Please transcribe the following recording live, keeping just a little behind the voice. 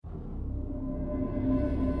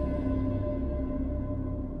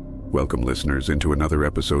Welcome, listeners, into another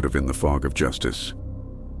episode of In the Fog of Justice.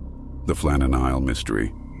 The Flannan Isle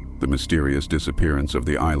Mystery, the mysterious disappearance of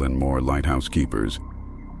the Eilean Moor lighthouse keepers.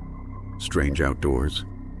 Strange outdoors,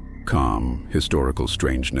 calm, historical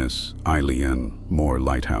strangeness, Eilean Moor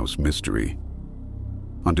lighthouse mystery.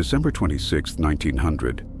 On December 26,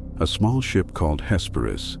 1900, a small ship called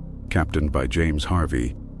Hesperus, captained by James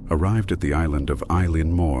Harvey, arrived at the island of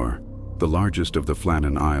Eilean Moor, the largest of the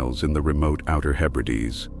Flannan Isles in the remote Outer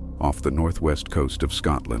Hebrides, off the northwest coast of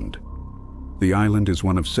Scotland. The island is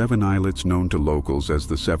one of 7 islets known to locals as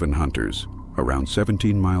the Seven Hunters, around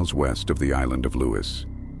 17 miles west of the island of Lewis.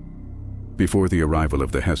 Before the arrival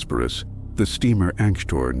of the Hesperus, the steamer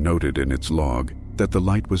Angstor noted in its log that the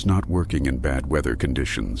light was not working in bad weather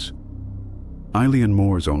conditions. Eilean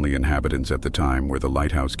Moor's only inhabitants at the time were the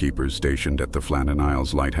lighthouse keepers stationed at the Flannan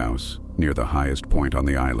Isles Lighthouse, near the highest point on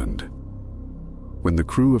the island. When the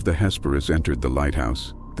crew of the Hesperus entered the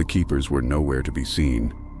lighthouse, the keepers were nowhere to be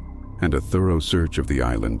seen, and a thorough search of the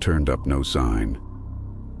island turned up no sign.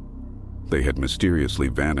 They had mysteriously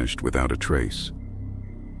vanished without a trace.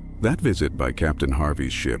 That visit by Captain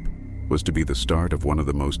Harvey's ship was to be the start of one of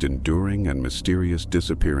the most enduring and mysterious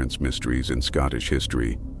disappearance mysteries in Scottish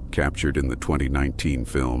history, captured in the 2019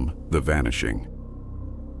 film The Vanishing.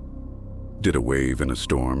 Did a wave in a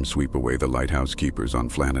storm sweep away the lighthouse keepers on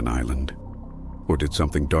Flannan Island? Or did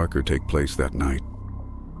something darker take place that night?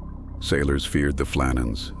 Sailors feared the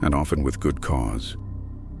Flannans, and often with good cause.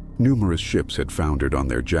 Numerous ships had foundered on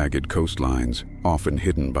their jagged coastlines, often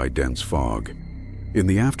hidden by dense fog. In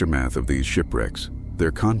the aftermath of these shipwrecks,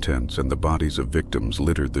 their contents and the bodies of victims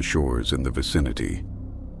littered the shores in the vicinity.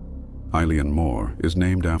 Eilean Moor is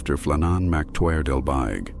named after Flannan mac Tuair del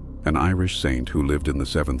Baig, an Irish saint who lived in the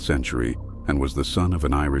 7th century and was the son of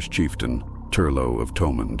an Irish chieftain, Turlo of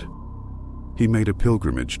Thomond. He made a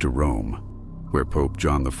pilgrimage to Rome, where Pope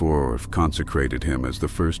John IV consecrated him as the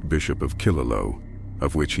first bishop of Killaloe,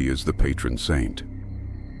 of which he is the patron saint.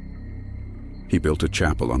 He built a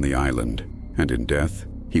chapel on the island, and in death,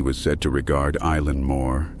 he was said to regard Eilean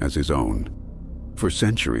Moor as his own. For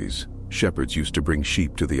centuries, shepherds used to bring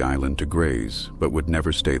sheep to the island to graze, but would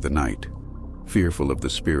never stay the night, fearful of the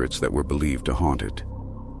spirits that were believed to haunt it.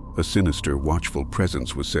 A sinister, watchful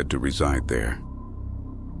presence was said to reside there.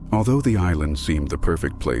 Although the island seemed the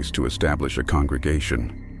perfect place to establish a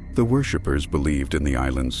congregation, the worshippers believed in the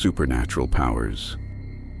island's supernatural powers.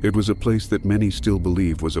 It was a place that many still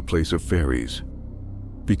believe was a place of fairies.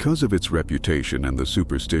 Because of its reputation and the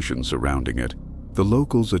superstition surrounding it, the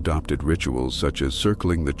locals adopted rituals such as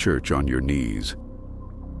circling the church on your knees.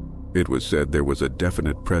 It was said there was a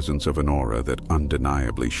definite presence of an aura that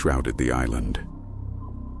undeniably shrouded the island.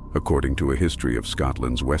 According to a history of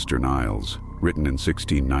Scotland's Western Isles, written in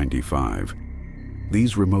 1695,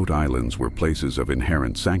 these remote islands were places of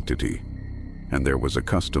inherent sanctity, and there was a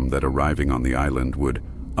custom that arriving on the island would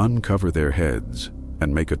uncover their heads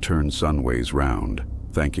and make a turn sunways round,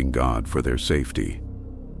 thanking God for their safety.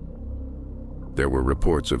 There were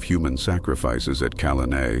reports of human sacrifices at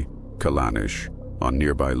Callanay, Callanish, on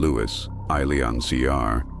nearby Lewis, Eilean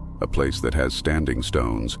CR, a place that has standing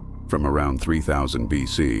stones, from around 3000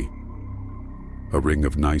 BC. A ring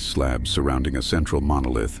of gneiss slabs surrounding a central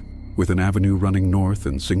monolith, with an avenue running north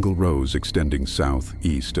and single rows extending south,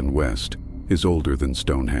 east, and west, is older than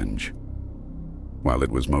Stonehenge. While it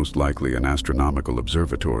was most likely an astronomical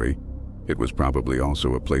observatory, it was probably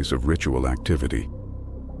also a place of ritual activity.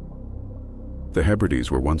 The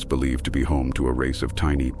Hebrides were once believed to be home to a race of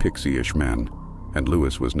tiny pixie-ish men, and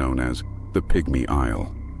Lewis was known as the Pygmy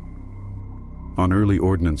Isle. On early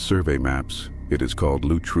Ordnance Survey maps, it is called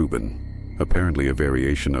Lutruben, apparently a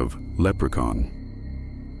variation of leprechaun.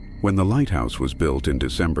 When the lighthouse was built in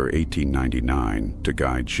December 1899 to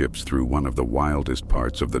guide ships through one of the wildest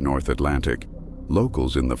parts of the North Atlantic,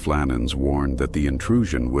 locals in the Flannans warned that the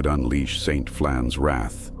intrusion would unleash St. Flan's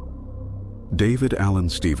wrath. David Allen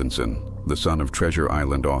Stevenson, the son of Treasure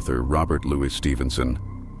Island author Robert Louis Stevenson,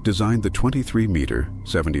 designed the 23-meter,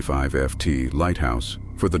 75 FT lighthouse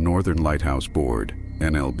for the Northern Lighthouse Board,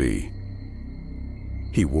 NLB.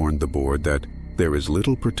 He warned the board that there is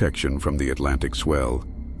little protection from the Atlantic swell,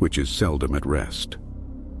 which is seldom at rest.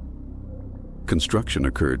 Construction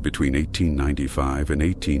occurred between 1895 and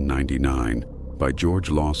 1899 by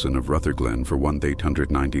George Lawson of Rutherglen for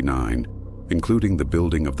 £1,899, including the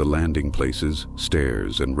building of the landing places,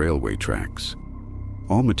 stairs, and railway tracks.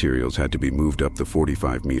 All materials had to be moved up the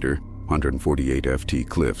 45-meter, 148 FT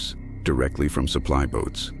cliffs directly from supply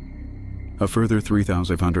boats. A further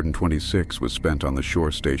 $3,526 was spent on the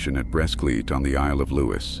shore station at Brescleet on the Isle of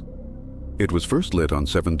Lewis. It was first lit on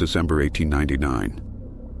 7 December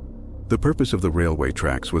 1899. The purpose of the railway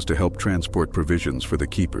tracks was to help transport provisions for the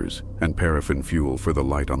keepers and paraffin fuel for the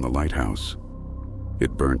light on the lighthouse.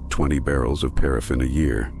 It burnt 20 barrels of paraffin a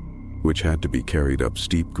year, which had to be carried up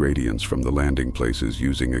steep gradients from the landing places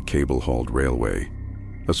using a cable-hauled railway.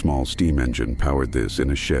 A small steam engine powered this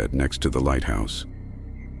in a shed next to the lighthouse.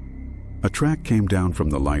 A track came down from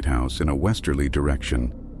the lighthouse in a westerly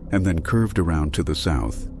direction and then curved around to the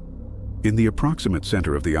south. In the approximate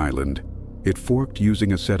center of the island, it forked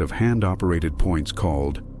using a set of hand-operated points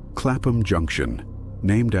called Clapham Junction,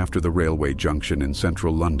 named after the railway junction in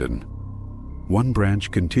central London. One branch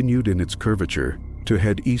continued in its curvature to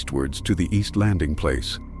head eastwards to the east landing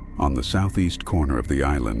place on the southeast corner of the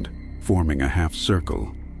island, forming a half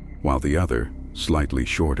circle, while the other, slightly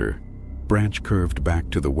shorter, branch curved back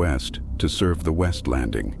to the west to serve the west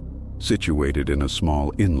landing, situated in a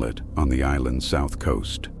small inlet on the island's south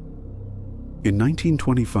coast. In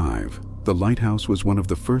 1925, the lighthouse was one of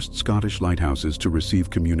the first Scottish lighthouses to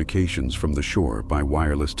receive communications from the shore by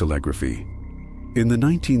wireless telegraphy. In the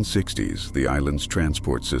 1960s, the island's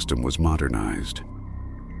transport system was modernized.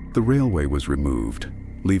 The railway was removed,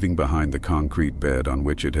 leaving behind the concrete bed on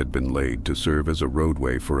which it had been laid to serve as a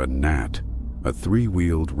roadway for a gnat, a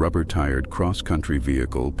three-wheeled, rubber-tired cross-country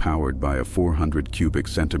vehicle powered by a 400 cubic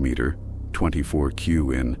centimeter,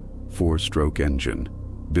 24Q in, four-stroke engine,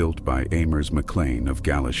 built by Amers McLean of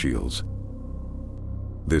Galashiels.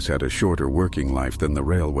 This had a shorter working life than the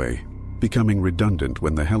railway, becoming redundant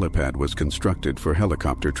when the helipad was constructed for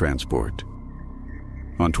helicopter transport.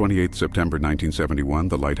 On 28 September 1971,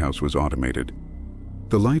 the lighthouse was automated.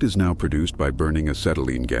 The light is now produced by burning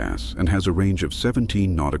acetylene gas and has a range of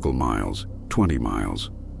 17 nautical miles, 20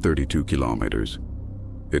 miles, 32 kilometers.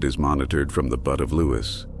 It is monitored from the Butt of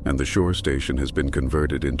Lewis, and the shore station has been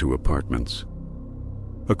converted into apartments.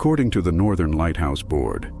 According to the Northern Lighthouse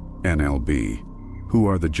Board, NLB, who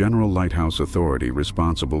are the General Lighthouse Authority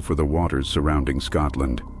responsible for the waters surrounding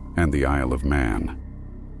Scotland and the Isle of Man.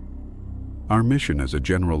 Our mission as a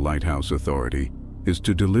General Lighthouse Authority is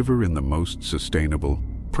to deliver in the most sustainable,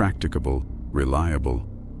 practicable, reliable,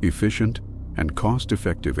 efficient, and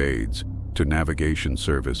cost-effective aids to navigation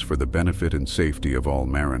service for the benefit and safety of all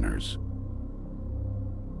mariners.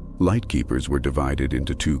 Lightkeepers were divided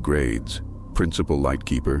into two grades, Principal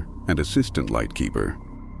Lightkeeper and Assistant Lightkeeper.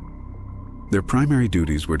 Their primary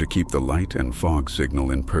duties were to keep the light and fog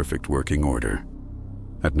signal in perfect working order.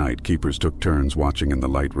 At night, keepers took turns watching in the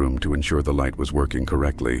light room to ensure the light was working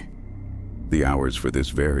correctly. The hours for this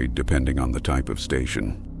varied depending on the type of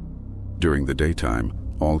station. During the daytime,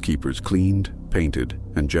 all keepers cleaned, painted,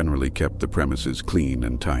 and generally kept the premises clean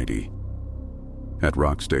and tidy. At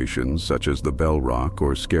rock stations such as the Bell Rock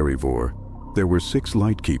or Skerryvore, there were 6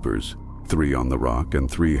 lightkeepers, 3 on the rock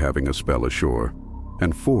and 3 having a spell ashore,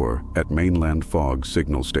 and 4 at mainland fog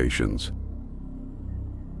signal stations.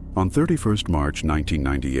 On 31st March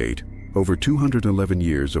 1998, over 211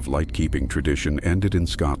 years of light-keeping tradition ended in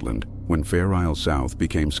Scotland when Fair Isle South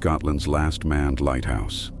became Scotland's last manned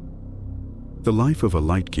lighthouse. The life of a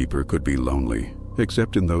lightkeeper could be lonely,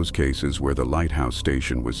 except in those cases where the lighthouse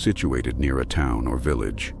station was situated near a town or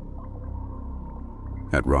village.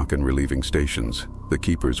 At rock and relieving stations, the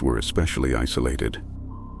keepers were especially isolated.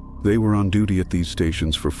 They were on duty at these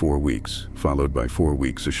stations for 4 weeks, followed by 4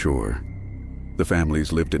 weeks ashore. The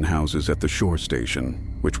families lived in houses at the shore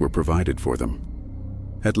station, which were provided for them.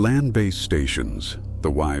 At land-based stations,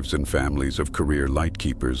 the wives and families of career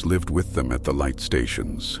lightkeepers lived with them at the light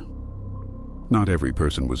stations. Not every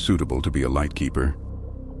person was suitable to be a lightkeeper.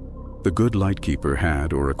 The good lightkeeper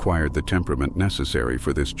had or acquired the temperament necessary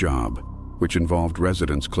for this job, which involved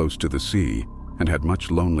residence close to the sea and had much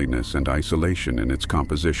loneliness and isolation in its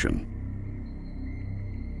composition.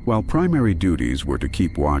 While primary duties were to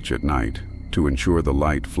keep watch at night, to ensure the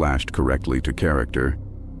light flashed correctly to character,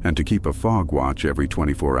 and to keep a fog watch every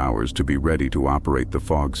 24 hours to be ready to operate the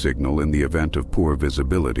fog signal in the event of poor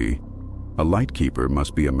visibility, a lightkeeper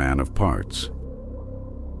must be a man of parts.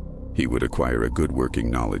 He would acquire a good working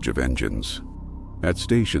knowledge of engines. At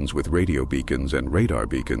stations with radio beacons and radar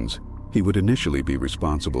beacons, he would initially be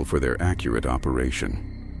responsible for their accurate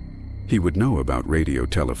operation. He would know about radio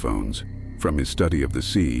telephones. From his study of the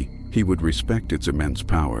sea, he would respect its immense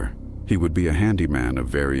power. He would be a handyman of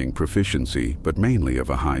varying proficiency, but mainly of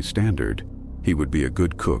a high standard. He would be a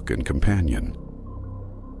good cook and companion.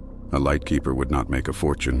 A lightkeeper would not make a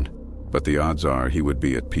fortune, but the odds are he would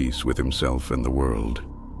be at peace with himself and the world.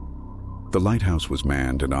 The lighthouse was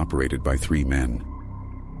manned and operated by 3 men.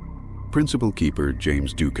 Principal Keeper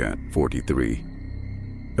James Ducat, 43.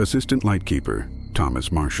 Assistant Lightkeeper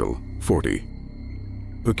Thomas Marshall, 40.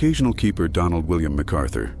 Occasional Keeper Donald William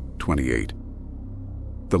MacArthur, 28.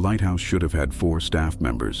 The lighthouse should have had 4 staff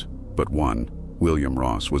members, but one, William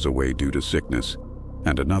Ross, was away due to sickness,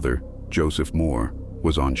 and another, Joseph Moore,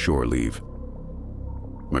 was on shore leave.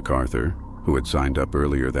 MacArthur, who had signed up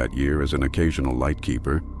earlier that year as an occasional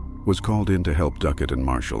lightkeeper, was called in to help Duckett and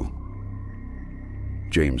Marshall.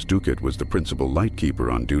 James Duckett was the principal lightkeeper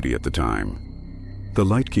on duty at the time. The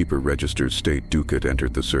lightkeeper registers state Duckett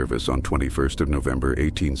entered the service on 21st of November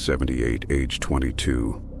 1878, aged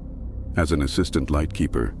 22. As an assistant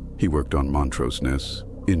lightkeeper, he worked on Montrose Ness,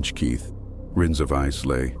 Inchkeith, Rins of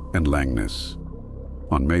Islay, and Langness.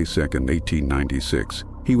 On May 2, 1896,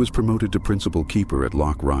 he was promoted to principal keeper at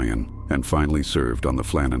Loch Ryan and finally served on the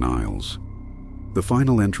Flannan Isles. The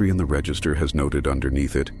final entry in the register has noted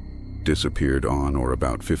underneath it, disappeared on or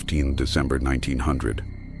about 15 December 1900.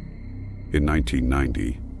 In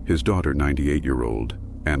 1990, his daughter, 98-year-old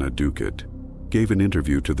Anna Duckett, gave an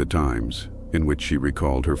interview to The Times in which she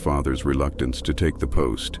recalled her father's reluctance to take the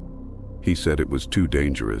post. He said it was too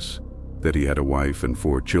dangerous, that he had a wife and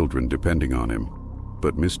 4 children depending on him,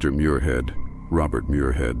 but Mr. Muirhead, Robert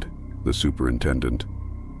Muirhead, the superintendent,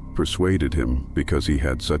 persuaded him because he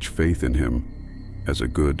had such faith in him as a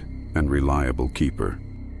good and reliable keeper.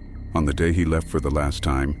 On the day he left for the last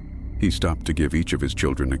time, he stopped to give each of his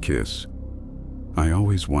children a kiss. I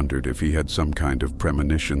always wondered if he had some kind of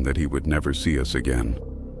premonition that he would never see us again.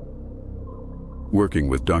 Working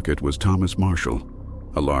with Duckett was Thomas Marshall,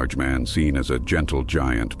 a large man seen as a gentle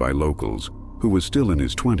giant by locals, who was still in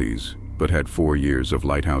his 20s but had 4 years of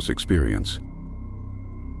lighthouse experience.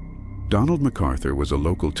 Donald MacArthur was a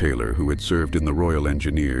local tailor who had served in the Royal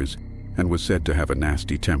Engineers and was said to have a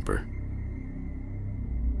nasty temper.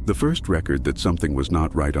 The first record that something was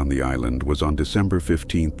not right on the island was on December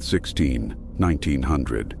 15,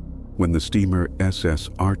 1900, when the steamer SS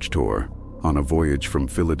Archtor, on a voyage from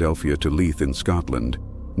Philadelphia to Leith in Scotland,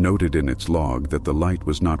 noted in its log that the light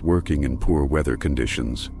was not working in poor weather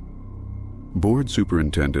conditions. Board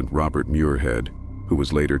Superintendent Robert Muirhead, who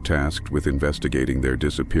was later tasked with investigating their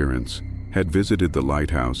disappearance, had visited the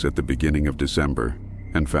lighthouse at the beginning of December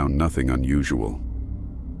and found nothing unusual.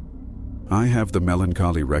 I have the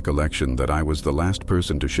melancholy recollection that I was the last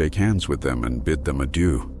person to shake hands with them and bid them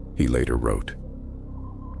adieu, he later wrote.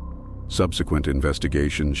 Subsequent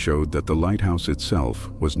investigations showed that the lighthouse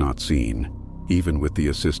itself was not seen, even with the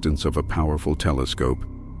assistance of a powerful telescope,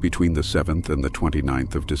 between the 7th and the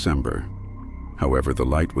 29th of December. However, the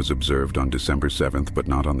light was observed on December 7th, but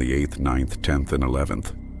not on the 8th, 9th, 10th, and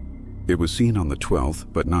 11th. It was seen on the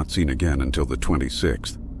 12th, but not seen again until the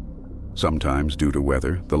 26th. Sometimes, due to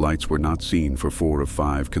weather, the lights were not seen for 4 of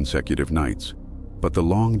 5 consecutive nights, but the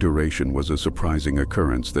long duration was a surprising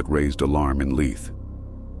occurrence that raised alarm in Leith.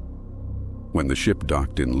 When the ship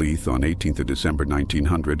docked in Leith on 18th of December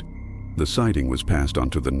 1900, the sighting was passed on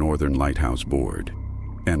to the Northern Lighthouse Board,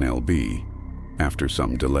 NLB, after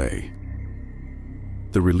some delay.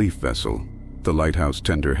 The relief vessel, the lighthouse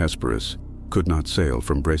tender Hesperus, could not sail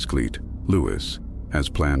from Braescleat, Lewis, as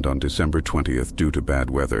planned on December 20th due to bad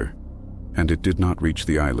weather, and it did not reach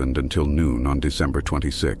the island until noon on December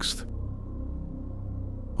 26th.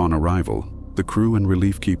 On arrival, the crew and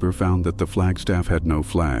relief keeper found that the flagstaff had no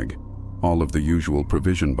flag. All of the usual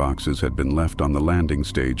provision boxes had been left on the landing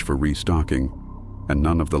stage for restocking, and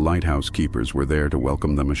none of the lighthouse keepers were there to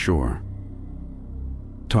welcome them ashore.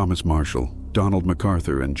 Thomas Marshall, Donald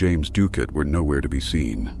MacArthur, and James Duckett were nowhere to be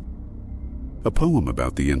seen. A poem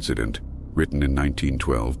about the incident, written in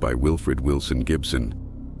 1912 by Wilfred Wilson Gibson,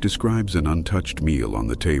 describes an untouched meal on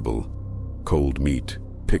the table: cold meat,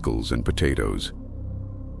 pickles, and potatoes.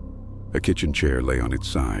 A kitchen chair lay on its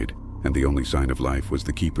side, and the only sign of life was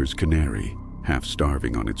the keeper's canary, half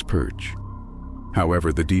starving on its perch.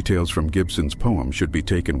 However, the details from Gibson's poem should be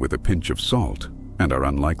taken with a pinch of salt and are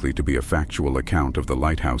unlikely to be a factual account of the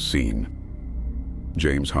lighthouse scene.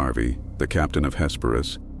 James Harvey, the captain of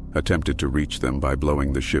Hesperus, attempted to reach them by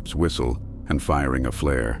blowing the ship's whistle and firing a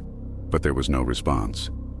flare, but there was no response.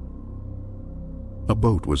 A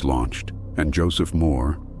boat was launched, and Joseph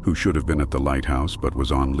Moore, who should have been at the lighthouse but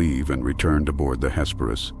was on leave and returned aboard the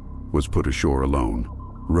Hesperus, was put ashore alone,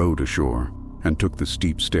 rowed ashore, and took the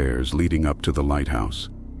steep stairs leading up to the lighthouse.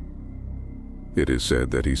 It is said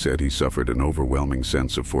that he suffered an overwhelming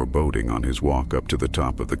sense of foreboding on his walk up to the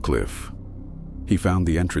top of the cliff. He found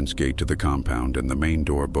the entrance gate to the compound and the main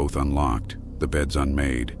door both unlocked, the beds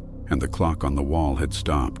unmade, and the clock on the wall had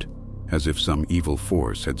stopped, as if some evil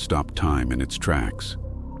force had stopped time in its tracks.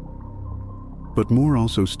 But Moore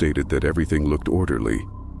also stated that everything looked orderly,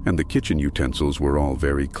 and the kitchen utensils were all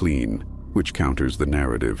very clean, which counters the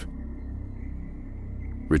narrative.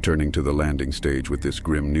 Returning to the landing stage with this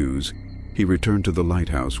grim news, he returned to the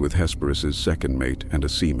lighthouse with Hesperus's second mate and a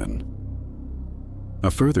seaman.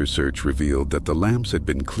 A further search revealed that the lamps had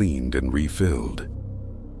been cleaned and refilled.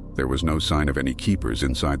 There was no sign of any keepers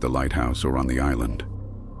inside the lighthouse or on the island.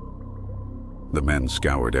 The men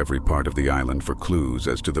scoured every part of the island for clues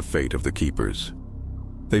as to the fate of the keepers.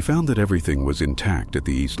 They found that everything was intact at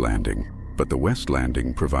the east landing, but the west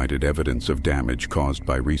landing provided evidence of damage caused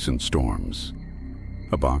by recent storms.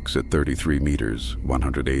 A box at 33 meters,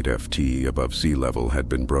 108 ft above sea level had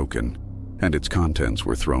been broken, and its contents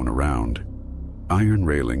were thrown around. Iron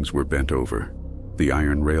railings were bent over. The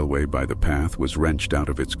iron railway by the path was wrenched out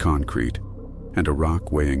of its concrete, and a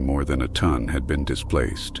rock weighing more than a ton had been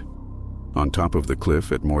displaced. On top of the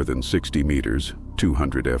cliff at more than 60 meters,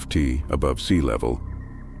 200 ft above sea level,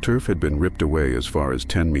 turf had been ripped away as far as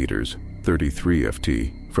 10 meters, 33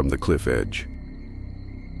 ft from the cliff edge.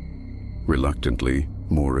 Reluctantly,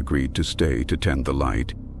 Moore agreed to stay to tend the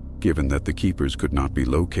light, given that the keepers could not be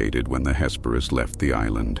located when the Hesperus left the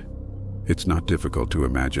island. It's not difficult to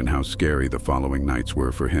imagine how scary the following nights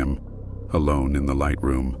were for him, alone in the light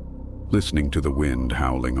room, listening to the wind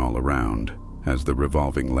howling all around as the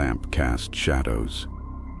revolving lamp cast shadows.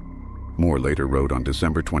 Moore later wrote on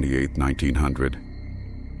December 28, 1900,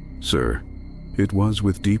 "Sir, it was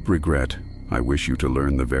with deep regret I wish you to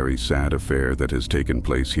learn the very sad affair that has taken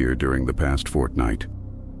place here during the past fortnight,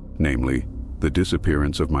 namely, the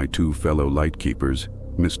disappearance of my two fellow lightkeepers,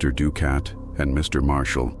 Mr. Ducat and Mr.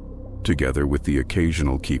 Marshall, together with the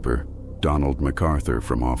occasional keeper, Donald MacArthur,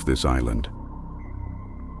 from off this island."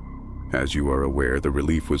 As you are aware, the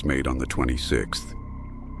relief was made on the 26th.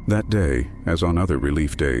 That day, as on other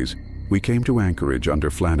relief days, we came to anchorage under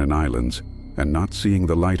Flannan Islands, and not seeing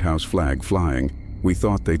the lighthouse flag flying, we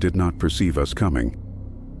thought they did not perceive us coming.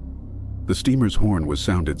 The steamer's horn was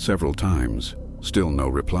sounded several times, still no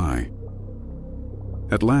reply.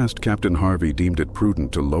 At last, Captain Harvey deemed it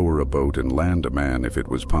prudent to lower a boat and land a man if it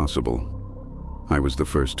was possible. I was the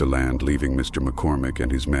first to land, leaving Mr. McCormick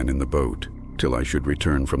and his men in the boat, till I should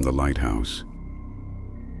return from the lighthouse.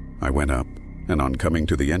 I went up, and on coming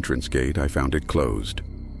to the entrance gate, I found it closed.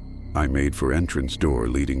 I made for entrance door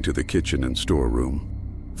leading to the kitchen and storeroom,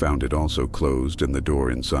 found it also closed and the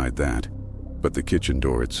door inside that, but the kitchen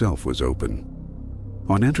door itself was open.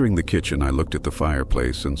 On entering the kitchen, I looked at the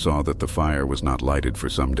fireplace and saw that the fire was not lighted for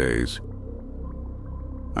some days.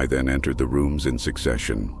 I then entered the rooms in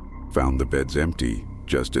succession, found the beds empty,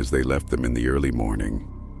 just as they left them in the early morning.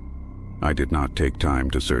 I did not take time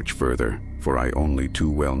to search further, for I only too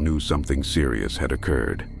well knew something serious had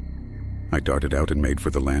occurred. I darted out and made for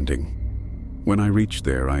the landing. When I reached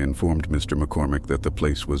there, I informed Mr. McCormick that the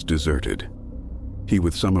place was deserted. He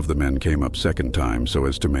with some of the men came up second time so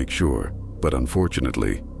as to make sure, but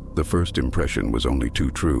unfortunately, the first impression was only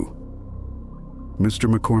too true.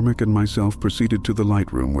 Mr. McCormick and myself proceeded to the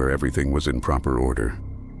light room where everything was in proper order.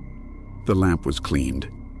 The lamp was cleaned,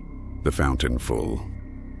 the fountain full,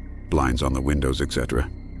 blinds on the windows, etc.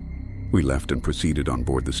 We left and proceeded on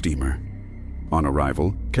board the steamer. On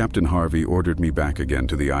arrival, Captain Harvey ordered me back again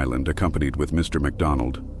to the island, accompanied with Mr.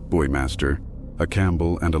 MacDonald, Boymaster, a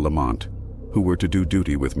Campbell and a Lamont, who were to do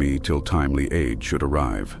duty with me till timely aid should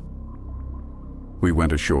arrive. We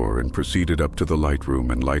went ashore and proceeded up to the light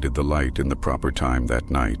room and lighted the light in the proper time that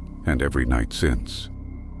night and every night since.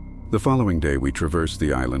 The following day we traversed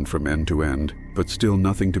the island from end to end, but still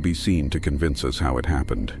nothing to be seen to convince us how it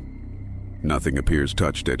happened. Nothing appears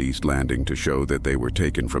touched at East Landing to show that they were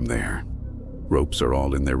taken from there. Ropes are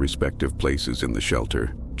all in their respective places in the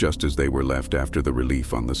shelter, just as they were left after the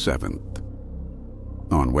relief on the 7th.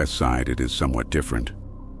 On West Side it is somewhat different.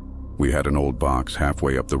 We had an old box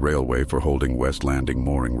halfway up the railway for holding West Landing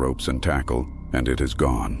mooring ropes and tackle, and it is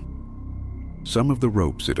gone. Some of the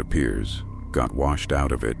ropes, it appears, got washed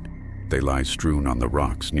out of it. They lie strewn on the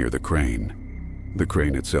rocks near the crane. The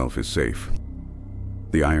crane itself is safe.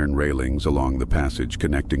 The iron railings along the passage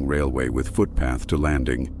connecting railway with footpath to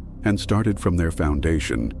landing and started from their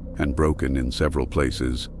foundation and broken in several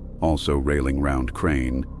places, also railing round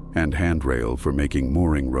crane and handrail for making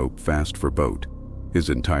mooring rope fast for boat, is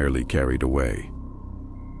entirely carried away.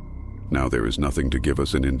 Now there is nothing to give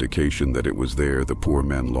us an indication that it was there the poor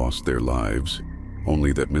men lost their lives,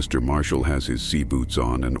 only that Mr. Marshall has his sea boots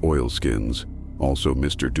on and oilskins. Also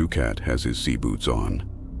Mr. Ducat has his sea boots on.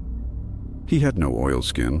 He had no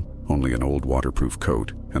oilskin, only an old waterproof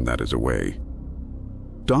coat, and that is away.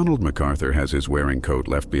 Donald MacArthur has his wearing coat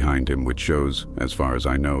left behind him, which shows, as far as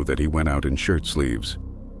I know, that he went out in shirt sleeves.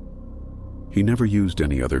 He never used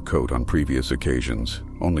any other coat on previous occasions,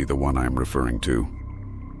 only the one I am referring to.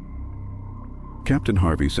 Captain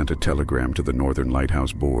Harvey sent a telegram to the Northern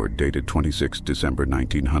Lighthouse Board dated 26 December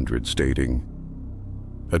 1900 stating,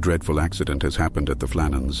 "A dreadful accident has happened at the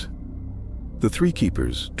Flannans. The three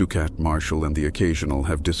keepers, Ducat, Marshall, and the Occasional,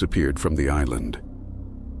 have disappeared from the island.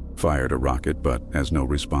 Fired a rocket, but as no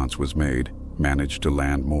response was made, managed to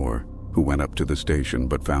land more, who went up to the station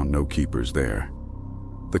but found no keepers there.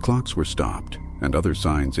 The clocks were stopped, and other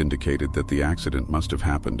signs indicated that the accident must have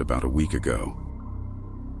happened about a week ago.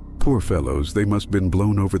 Poor fellows, they must have been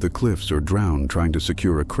blown over the cliffs or drowned trying to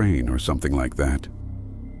secure a crane or something like that.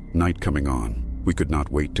 Night coming on, we could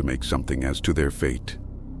not wait to make something as to their fate.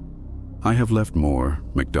 I have left Moore,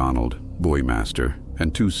 MacDonald, Boymaster,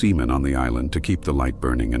 and 2 seamen on the island to keep the light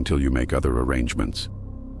burning until you make other arrangements.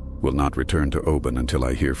 Will not return to Oban until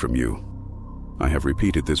I hear from you. I have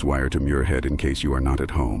repeated this wire to Muirhead in case you are not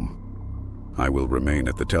at home. I will remain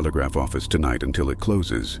at the telegraph office tonight until it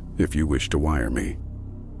closes, if you wish to wire me."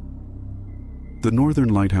 The Northern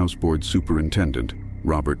Lighthouse Board Superintendent,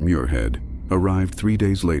 Robert Muirhead, arrived 3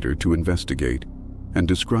 days later to investigate and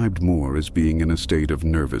described Moore as being in a state of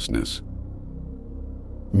nervousness.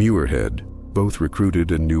 Muirhead, both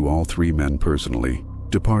recruited and knew all 3 men personally,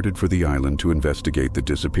 departed for the island to investigate the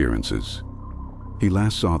disappearances. He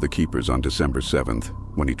last saw the keepers on December 7th,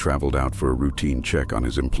 when he traveled out for a routine check on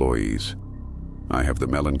his employees. "I have the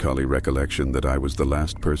melancholy recollection that I was the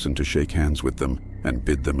last person to shake hands with them and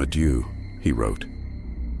bid them adieu," he wrote.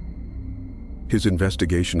 His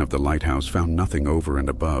investigation of the lighthouse found nothing over and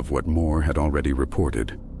above what Moore had already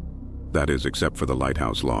reported. That is, except for the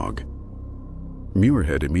lighthouse log.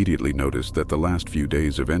 Muirhead immediately noticed that the last few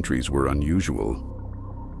days of entries were unusual.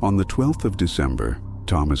 On the 12th of December,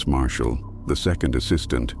 Thomas Marshall, the second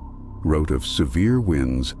assistant, wrote of severe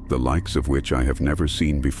winds, the likes of which I have never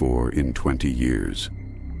seen before in 20 years.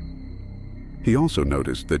 He also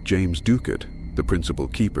noticed that James Ducat, the principal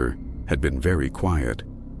keeper, had been very quiet,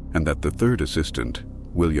 and that the third assistant,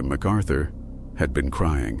 William MacArthur, had been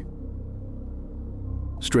crying.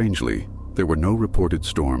 Strangely, there were no reported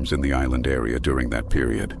storms in the island area during that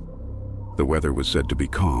period. The weather was said to be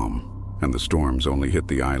calm, and the storms only hit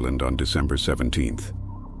the island on December 17th.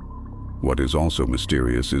 What is also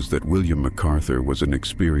mysterious is that William MacArthur was an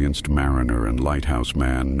experienced mariner and lighthouse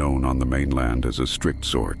man known on the mainland as a strict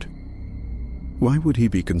sort. Why would he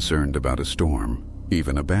be concerned about a storm,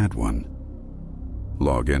 even a bad one?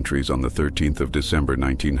 Log entries on the 13th of December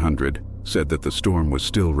 1900 said that the storm was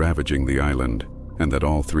still ravaging the island and that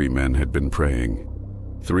all 3 men had been praying.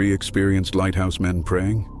 3 experienced lighthouse men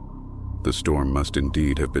praying? The storm must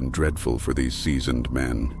indeed have been dreadful for these seasoned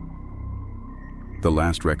men. The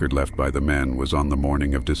last record left by the men was on the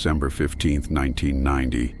morning of December 15,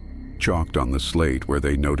 1990, chalked on the slate where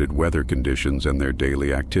they noted weather conditions and their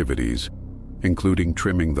daily activities, including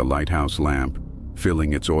trimming the lighthouse lamp,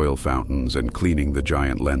 filling its oil fountains, and cleaning the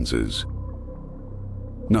giant lenses.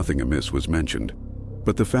 Nothing amiss was mentioned,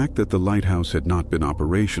 but the fact that the lighthouse had not been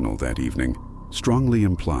operational that evening strongly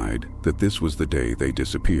implied that this was the day they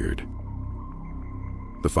disappeared.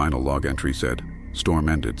 The final log entry said, "Storm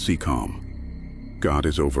ended, sea calm. God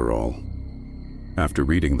is over all." After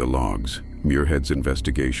reading the logs, Muirhead's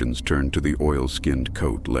investigations turned to the oil-skinned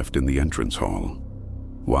coat left in the entrance hall.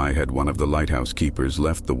 Why had one of the lighthouse keepers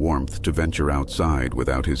left the warmth to venture outside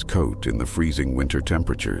without his coat in the freezing winter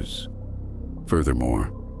temperatures?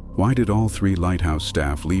 Furthermore, why did all 3 lighthouse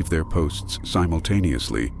staff leave their posts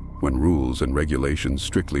simultaneously when rules and regulations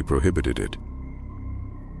strictly prohibited it?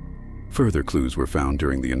 Further clues were found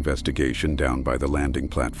during the investigation down by the landing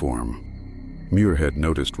platform. Muirhead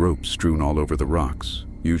noticed ropes strewn all over the rocks,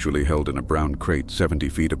 usually held in a brown crate 70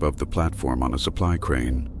 feet above the platform on a supply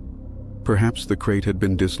crane. Perhaps the crate had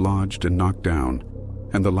been dislodged and knocked down,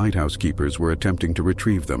 and the lighthouse keepers were attempting to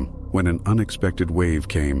retrieve them when an unexpected wave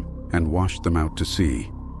came and washed them out to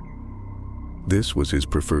sea. This was his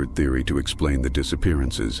preferred theory to explain the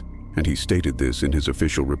disappearances, and he stated this in his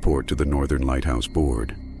official report to the Northern Lighthouse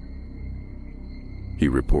Board. He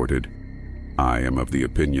reported, "I am of the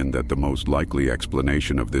opinion that the most likely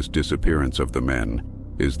explanation of this disappearance of the men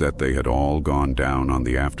is that they had all gone down on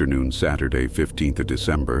the afternoon Saturday 15th of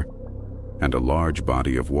December, and a large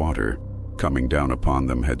body of water coming down upon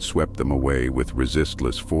them had swept them away with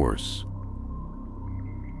resistless force."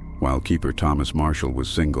 While Keeper Thomas Marshall was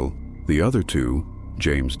single, the other 2,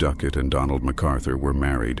 James Ducat and Donald MacArthur, were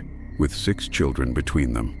married, with 6 children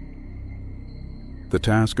between them. The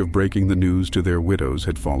task of breaking the news to their widows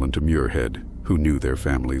had fallen to Muirhead, who knew their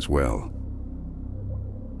families well.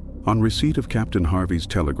 On receipt of Captain Harvey's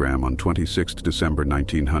telegram on 26 December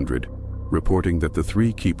 1900, reporting that the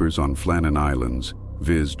 3 keepers on Flannan Islands,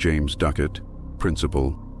 viz. James Ducat,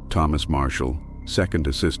 Principal, Thomas Marshall, Second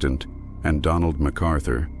Assistant, and Donald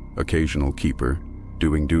MacArthur, occasional keeper,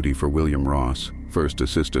 doing duty for William Ross, first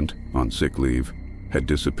assistant, on sick leave, had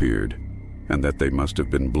disappeared, and that they must have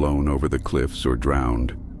been blown over the cliffs or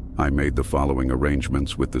drowned, I made the following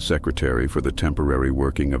arrangements with the secretary for the temporary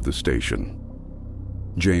working of the station.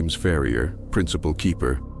 James Ferrier, principal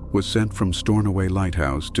keeper, was sent from Stornoway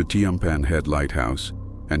Lighthouse to Tiumpan Head Lighthouse,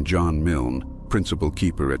 and John Milne, principal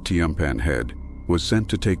keeper at Tiumpan Head, was sent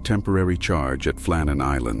to take temporary charge at Flannan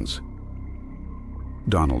Islands.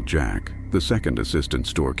 Donald Jack, the second assistant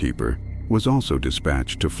storekeeper, was also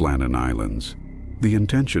dispatched to Flannan Islands, the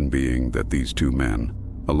intention being that these two men,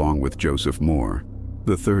 along with Joseph Moore,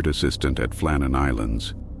 the third assistant at Flannan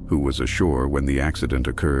Islands, who was ashore when the accident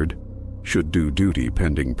occurred, should do duty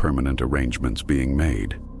pending permanent arrangements being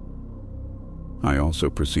made. I also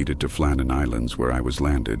proceeded to Flannan Islands, where I was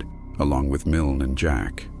landed, along with Milne and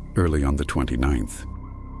Jack, early on the 29th.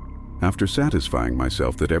 After satisfying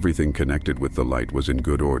myself that everything connected with the light was in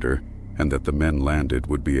good order, and that the men landed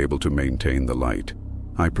would be able to maintain the light,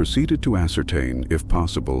 I proceeded to ascertain, if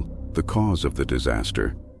possible, the cause of the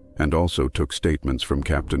disaster, and also took statements from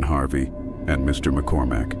Captain Harvey and Mr.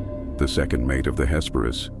 McCormack, the second mate of the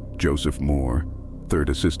Hesperus, Joseph Moore, third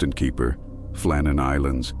assistant keeper, Flannan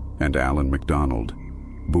Islands, and Alan MacDonald,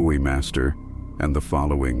 buoy master, and the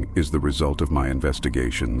following is the result of my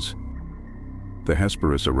investigations. The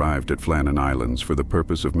Hesperus arrived at Flannan Islands for the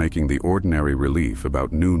purpose of making the ordinary relief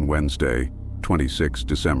about noon Wednesday, 26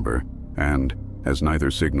 December, and, as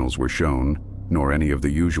neither signals were shown, nor any of the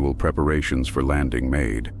usual preparations for landing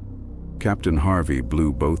made, Captain Harvey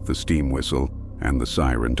blew both the steam whistle and the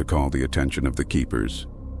siren to call the attention of the keepers.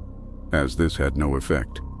 As this had no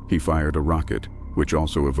effect, he fired a rocket, which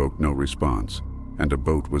also evoked no response, and a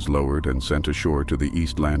boat was lowered and sent ashore to the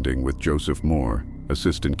east landing with Joseph Moore,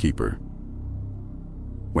 assistant keeper.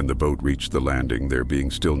 When the boat reached the landing, there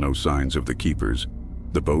being still no signs of the keepers,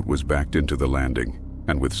 the boat was backed into the landing,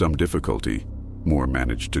 and with some difficulty, Moore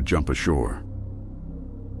managed to jump ashore.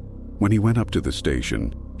 When he went up to the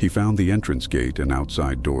station, he found the entrance gate and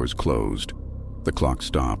outside doors closed. The clock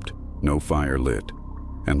stopped, no fire lit,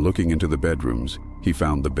 and looking into the bedrooms, he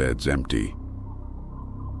found the beds empty.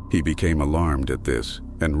 He became alarmed at this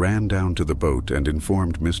and ran down to the boat and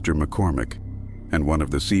informed Mr. McCormack, and one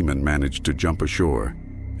of the seamen managed to jump ashore,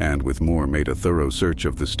 and with Moore made a thorough search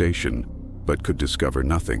of the station, but could discover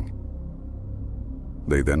nothing.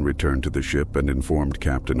 They then returned to the ship and informed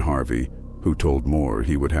Captain Harvey, who told Moore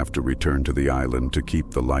he would have to return to the island to keep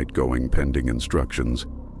the light going pending instructions,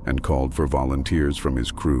 and called for volunteers from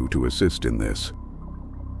his crew to assist in this.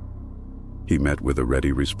 He met with a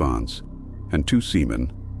ready response, and two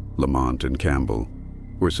seamen, Lamont and Campbell,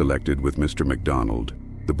 were selected with Mr. MacDonald,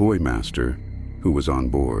 the buoy master, who was on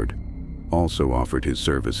board, also offered his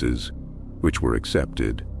services, which were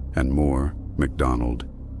accepted, and Moore, MacDonald,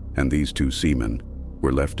 and these two seamen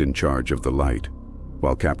were left in charge of the light,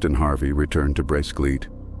 while Captain Harvey returned to Braescleat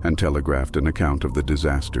and telegraphed an account of the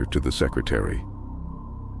disaster to the secretary.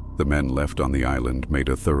 The men left on the island made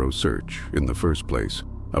a thorough search, in the first place,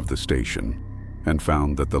 of the station, and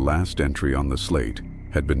found that the last entry on the slate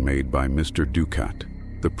had been made by Mr. Ducat,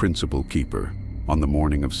 the principal keeper, on the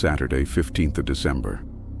morning of Saturday, 15th of December.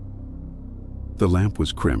 The lamp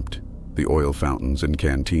was crimped, the oil fountains and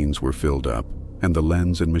canteens were filled up, and the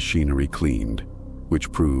lens and machinery cleaned,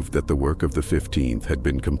 which proved that the work of the 15th had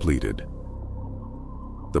been completed.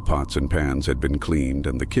 The pots and pans had been cleaned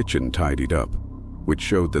and the kitchen tidied up, which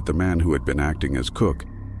showed that the man who had been acting as cook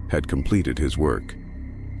had completed his work,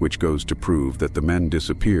 which goes to prove that the men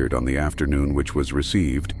disappeared on the afternoon which was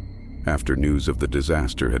received, after news of the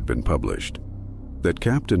disaster had been published, that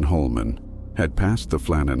Captain Holman had passed the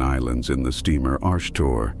Flannan Islands in the steamer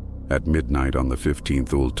Archtor at midnight on the 15th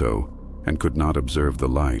Ulto and could not observe the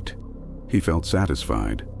light. He felt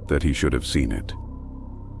satisfied that he should have seen it.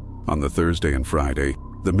 On the Thursday and Friday,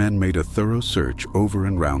 the men made a thorough search over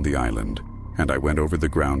and round the island, and I went over the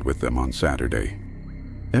ground with them on Saturday.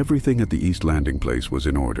 Everything at the east landing place was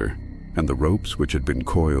in order, and the ropes which had been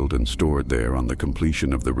coiled and stored there on the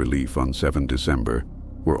completion of the relief on 7 December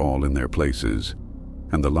were all in their places,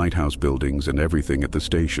 and the lighthouse buildings and everything at the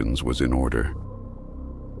stations was in order.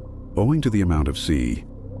 Owing to the amount of sea,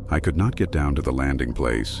 I could not get down to the landing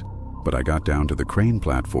place, but I got down to the crane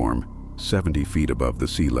platform 70 feet above the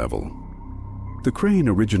sea level. The crane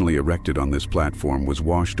originally erected on this platform was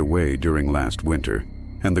washed away during last winter,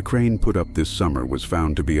 and the crane put up this summer was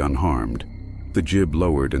found to be unharmed, the jib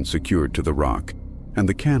lowered and secured to the rock, and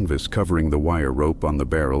the canvas covering the wire rope on the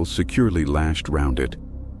barrel securely lashed round it,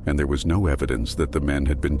 and there was no evidence that the men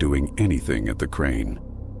had been doing anything at the crane.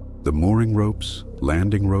 The mooring ropes,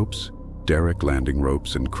 landing ropes, derrick landing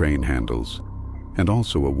ropes and crane handles, and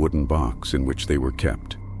also a wooden box in which they were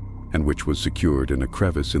kept, and which was secured in a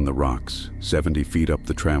crevice in the rocks 70 feet up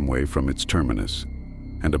the tramway from its terminus,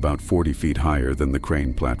 and about 40 feet higher than the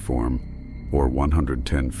crane platform, or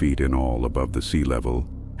 110 feet in all above the sea level,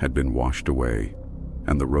 had been washed away,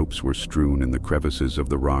 and the ropes were strewn in the crevices of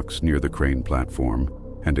the rocks near the crane platform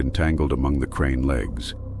and entangled among the crane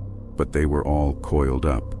legs, but they were all coiled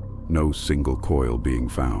up, no single coil being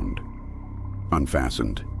found.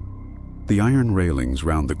 Unfastened. The iron railings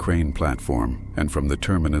round the crane platform and from the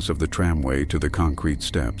terminus of the tramway to the concrete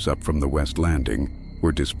steps up from the west landing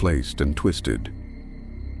were displaced and twisted.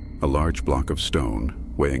 A large block of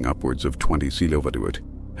stone, weighing upwards of 20 kilowatt,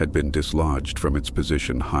 had been dislodged from its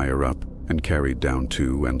position higher up and carried down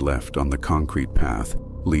to and left on the concrete path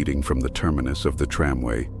leading from the terminus of the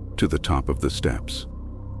tramway to the top of the steps.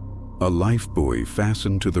 A life buoy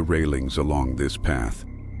fastened to the railings along this path,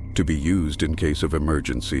 to be used in case of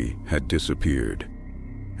emergency, had disappeared,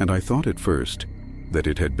 and I thought at first that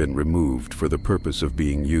it had been removed for the purpose of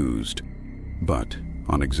being used, but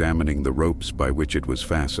on examining the ropes by which it was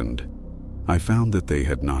fastened, I found that they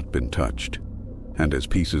had not been touched, and as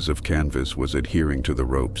pieces of canvas was adhering to the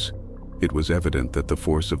ropes, it was evident that the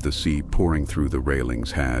force of the sea pouring through the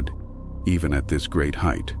railings had, even at this great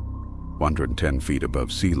height, 110 feet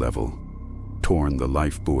above sea level, torn the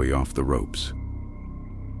life buoy off the ropes.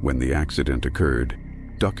 When the accident occurred,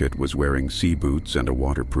 Duckett was wearing sea boots and a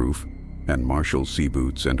waterproof, and Marshall sea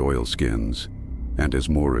boots and oilskins, and as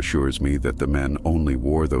Moore assures me that the men only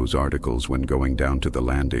wore those articles when going down to the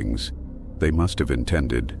landings, they must have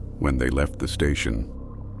intended, when they left the station,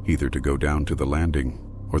 either to go down to the landing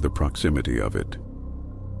or the proximity of it.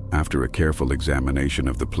 After a careful examination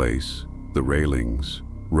of the place, the railings,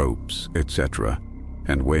 ropes, etc.,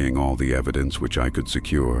 and weighing all the evidence which I could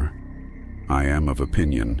secure, I am of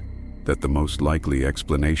opinion that the most likely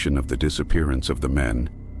explanation of the disappearance of the men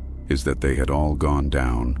is that they had all gone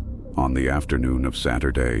down on the afternoon of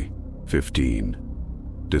Saturday, 15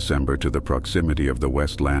 December, to the proximity of the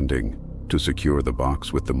west landing to secure the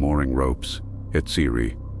box with the mooring ropes at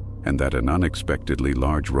Siri, and that an unexpectedly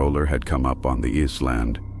large roller had come up on the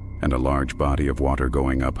island, and a large body of water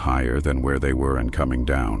going up higher than where they were and coming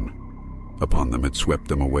down upon them had swept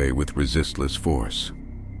them away with resistless force.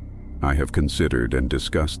 I have considered and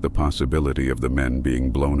discussed the possibility of the men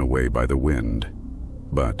being blown away by the wind,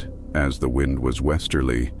 but as the wind was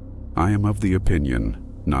westerly, I am of the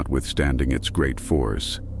opinion, notwithstanding its great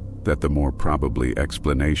force, that the more probably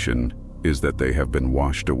explanation is that they have been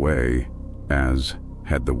washed away, as,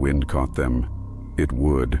 had the wind caught them, it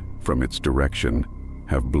would, from its direction,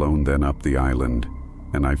 have blown them up the island,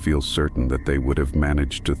 and I feel certain that they would have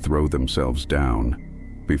managed to throw themselves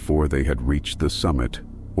down before they had reached the summit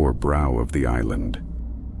or brow of the island.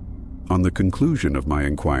 On the conclusion of my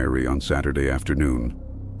inquiry on Saturday afternoon,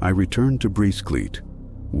 I returned to Breescleet,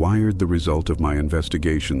 wired the result of my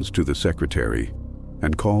investigations to the secretary,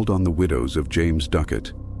 and called on the widows of James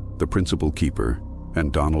Duckett, the principal keeper,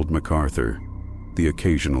 and Donald MacArthur, the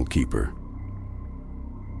occasional keeper.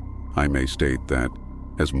 I may state that,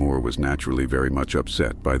 as Moore was naturally very much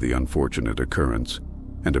upset by the unfortunate occurrence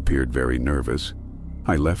and appeared very nervous,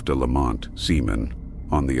 I left a Lamont seaman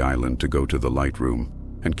on the island to go to the light room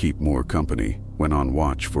and keep Moore company when on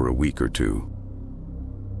watch for a week or two.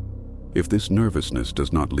 If this nervousness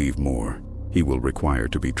does not leave Moore, he will require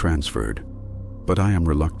to be transferred, but I am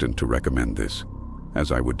reluctant to recommend this,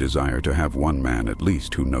 as I would desire to have one man at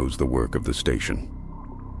least who knows the work of the station.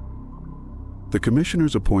 The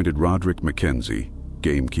commissioners appointed Roderick Mackenzie,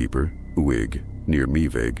 gamekeeper, Uig, near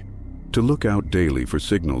Meevig, to look out daily for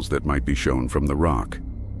signals that might be shown from the rock,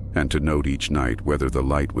 and to note each night whether the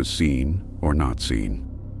light was seen or not seen.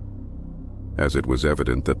 As it was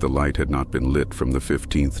evident that the light had not been lit from the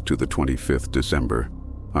 15th to the 25th December,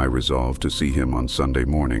 I resolved to see him on Sunday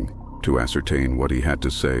morning to ascertain what he had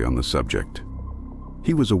to say on the subject.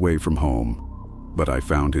 He was away from home, but I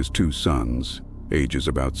found his two sons, ages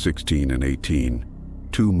about 16 and 18,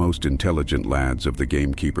 two most intelligent lads of the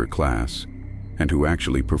gamekeeper class, and who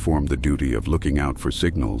actually performed the duty of looking out for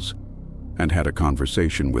signals, and had a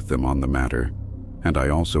conversation with them on the matter, and I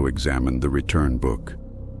also examined the return book.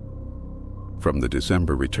 From the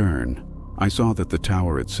December return, I saw that the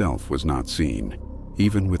tower itself was not seen,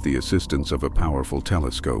 even with the assistance of a powerful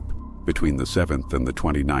telescope, between the 7th and the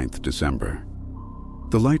 29th December.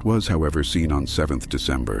 The light was, however, seen on 7th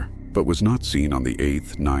December, but was not seen on the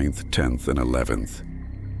 8th, 9th, 10th, and 11th.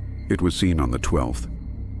 It was seen on the 12th,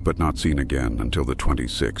 but not seen again until the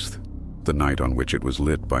 26th, the night on which it was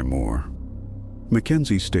lit by Moore.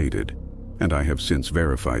 Mackenzie stated, and I have since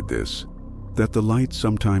verified this, that the light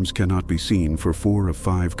sometimes cannot be seen for 4 of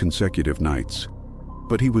 5 consecutive nights,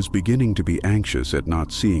 but he was beginning to be anxious at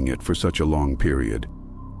not seeing it for such a long period,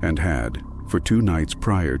 and had, for 2 nights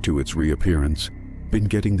prior to its reappearance, been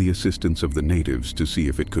getting the assistance of the natives to see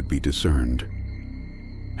if it could be discerned.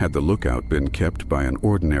 Had the lookout been kept by an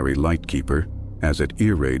ordinary lightkeeper, as at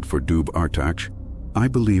Earaid for Dub Artach, I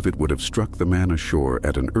believe it would have struck the man ashore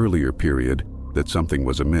at an earlier period that something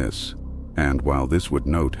was amiss, and while this would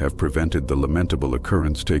have prevented the lamentable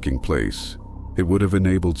occurrence taking place, it would have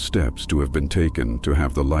enabled steps to have been taken to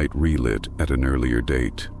have the light relit at an earlier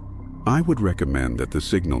date. I would recommend that the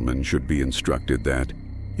signalman should be instructed that,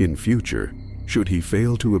 in future, should he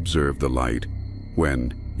fail to observe the light,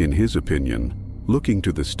 when, in his opinion, looking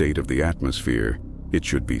to the state of the atmosphere, it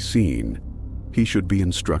should be seen, he should be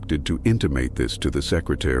instructed to intimate this to the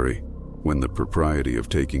secretary, when the propriety of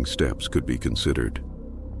taking steps could be considered.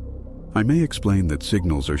 I may explain that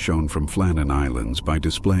signals are shown from Flannan Islands by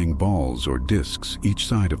displaying balls or discs each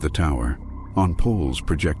side of the tower, on poles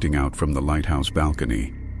projecting out from the lighthouse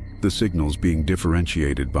balcony, the signals being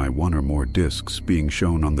differentiated by 1 or more discs being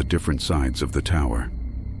shown on the different sides of the tower.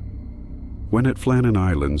 When at Flannan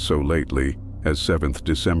Islands so lately as 7th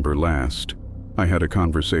December last, I had a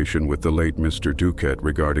conversation with the late Mr. Duquette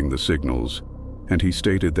regarding the signals, and he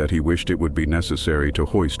stated that he wished it would be necessary to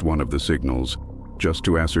hoist one of the signals just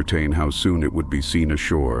to ascertain how soon it would be seen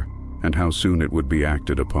ashore and how soon it would be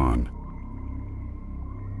acted upon.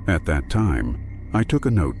 At that time, I took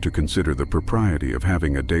a note to consider the propriety of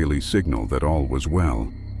having a daily signal that all was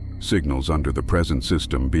well, signals under the present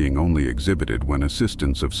system being only exhibited when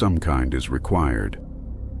assistance of some kind is required.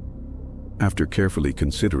 After carefully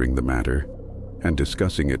considering the matter and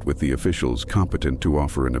discussing it with the officials competent to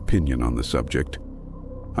offer an opinion on the subject,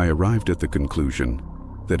 I arrived at the conclusion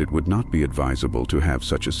that it would not be advisable to have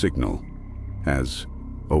such a signal, as,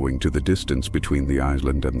 owing to the distance between the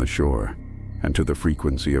island and the shore, and to the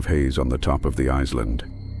frequency of haze on the top of the island,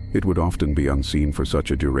 it would often be unseen for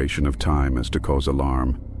such a duration of time as to cause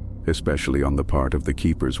alarm, especially on the part of the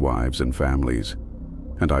keepers' wives and families,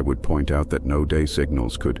 and I would point out that no day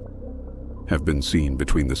signals could have been seen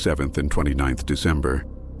between the 7th and 29th December,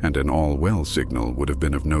 and an all-well signal would have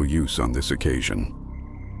been of no use on this occasion.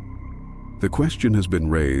 The question has been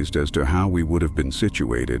raised as to how we would have been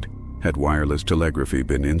situated had wireless telegraphy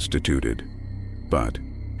been instituted, but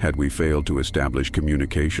had we failed to establish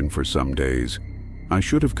communication for some days, I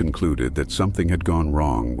should have concluded that something had gone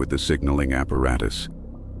wrong with the signaling apparatus,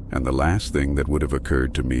 and the last thing that would have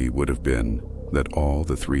occurred to me would have been that all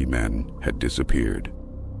the 3 men had disappeared.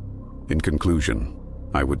 In conclusion,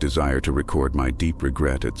 I would desire to record my deep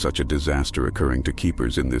regret at such a disaster occurring to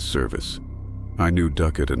keepers in this service. I knew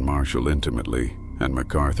Duckett and Marshall intimately, and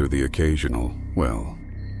MacArthur the occasional, well.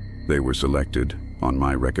 They were selected, on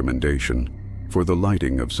my recommendation, for the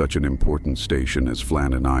lighting of such an important station as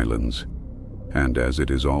Flannan Islands, and as it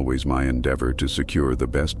is always my endeavor to secure the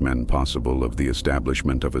best men possible of the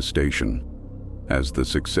establishment of a station, as the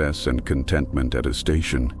success and contentment at a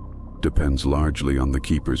station depends largely on the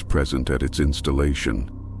keepers present at its installation,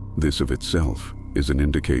 this of itself is an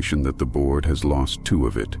indication that the board has lost 2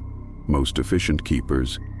 of it, most efficient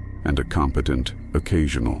keepers and a competent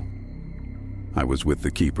occasional. I was with the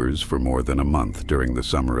keepers for more than a month during the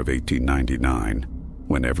summer of 1899,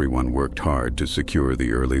 when everyone worked hard to secure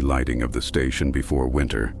the early lighting of the station before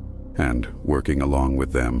winter, and, working along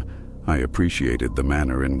with them, I appreciated the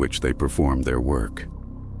manner in which they performed their work.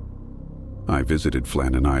 I visited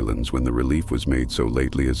Flannan Islands when the relief was made so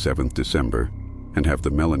lately as 7th December, and have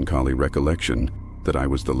the melancholy recollection that I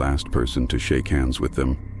was the last person to shake hands with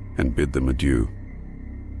them and bid them adieu.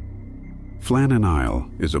 Flannan Isle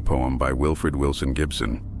is a poem by Wilfred Wilson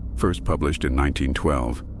Gibson, first published in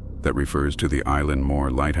 1912, that refers to the Eilean Moor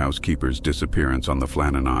lighthouse keeper's disappearance on the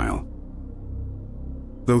Flannan Isle.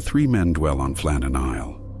 Though 3 men dwell on Flannan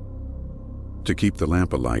Isle, to keep the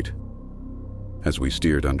lamp alight, as we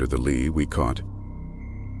steered under the lee, we caught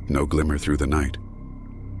no glimmer through the night.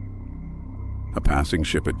 A passing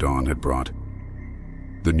ship at dawn had brought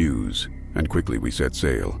the news, and quickly we set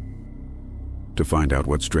sail to find out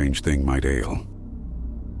what strange thing might ail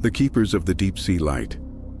the keepers of the deep-sea light.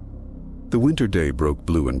 The winter day broke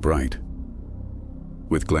blue and bright,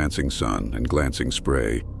 with glancing sun and glancing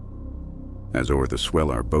spray, as o'er the swell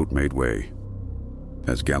our boat made way,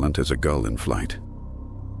 as gallant as a gull in flight.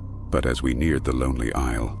 But as we neared the lonely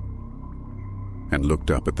isle, and looked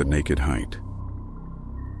up at the naked height,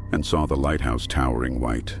 and saw the lighthouse towering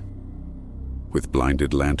white, with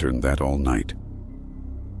blinded lantern that all night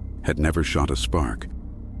had never shot a spark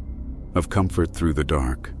of comfort through the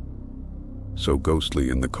dark, so ghostly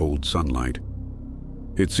in the cold sunlight,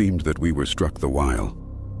 It seemed that we were struck the while,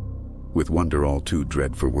 with wonder all too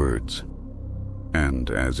dread for words, and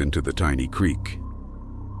as into the tiny creek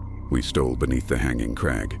we stole beneath the hanging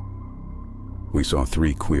crag, we saw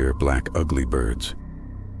 3 queer, black, ugly birds,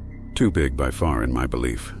 too big by far in my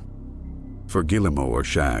belief for guillemot or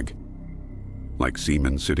shag, like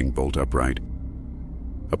seamen sitting bolt upright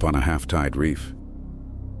upon a half-tide reef.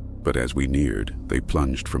 But as we neared, they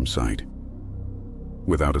plunged from sight,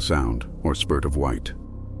 without a sound or spurt of white,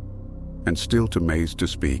 and still too mazed to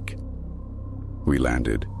speak, we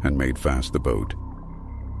landed and made fast the boat,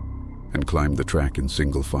 and climbed the track in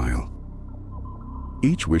single file,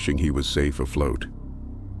 each wishing he was safe afloat,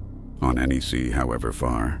 on any sea however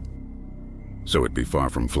far, so it be far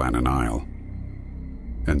from Flannan Isle.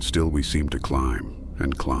 And still we seemed to climb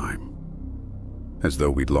and climb, as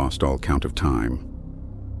though we'd lost all count of time,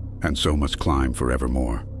 and so must climb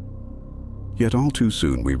forevermore. Yet all too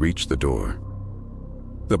soon we reached the door,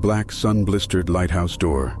 the black sun-blistered lighthouse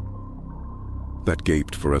door, that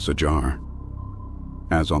gaped for us ajar,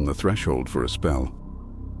 as on the threshold for a spell.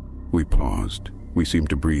 We paused, we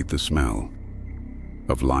seemed to breathe the smell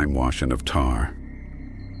of lime wash and of tar,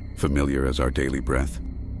 familiar as our daily breath,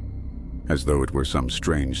 as though it were some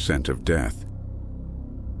strange scent of death.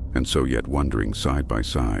 And so yet wondering side by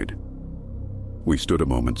side, we stood a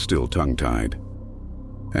moment still tongue-tied,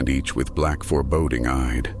 and each with black foreboding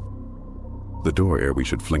eyed the door ere we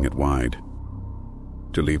should fling it wide,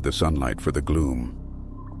 to leave the sunlight for the gloom,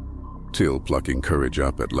 till plucking courage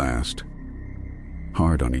up at last,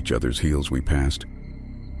 hard on each other's heels we passed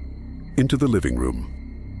into the living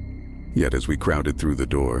room. Yet as we crowded through the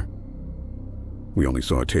door, we only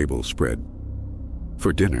saw a table spread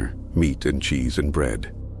for dinner, meat and cheese and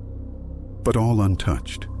bread, but all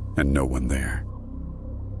untouched and no one there,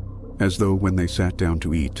 as though when they sat down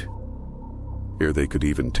to eat, ere they could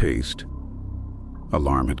even taste,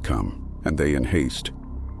 alarm had come, and they in haste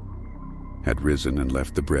had risen and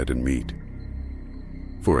left the bread and meat.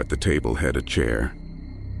 For at the table head a chair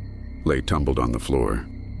lay tumbled on the floor.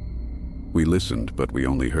 We listened, but we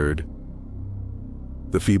only heard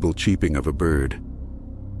the feeble cheeping of a bird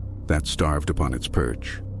that starved upon its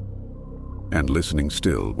perch, and listening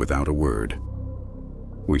still without a word,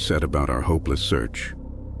 we set about our hopeless search.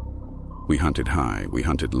 We hunted high, we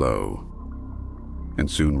hunted low, and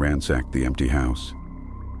soon ransacked the empty house,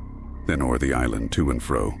 then o'er the island to and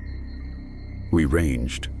fro. We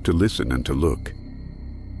ranged to listen and to look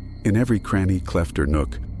in every cranny, cleft, or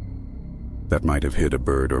nook that might have hid a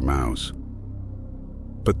bird or mouse.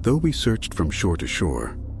 But though we searched from shore to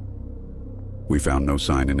shore, we found no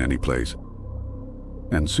sign in any place,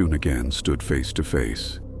 and soon again stood face to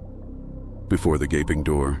face before the gaping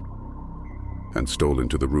door, and stole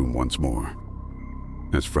into the room once more,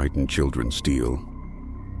 as frightened children steal.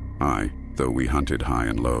 Aye, though we hunted high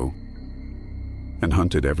and low, and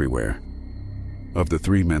hunted everywhere, of the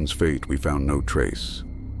 3 men's fate we found no trace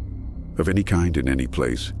of any kind in any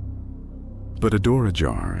place, but a door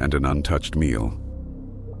ajar and an untouched meal,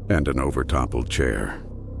 and an overtoppled chair.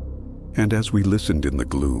 And as we listened in the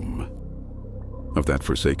gloom of that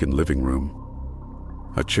forsaken living room,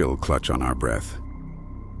 a chill clutch on our breath,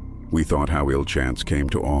 we thought how ill chance came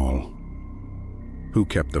to all who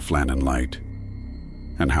kept the Flannan light,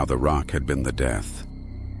 and how the rock had been the death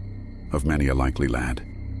of many a likely lad,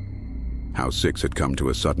 how 6 had come to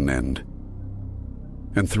a sudden end,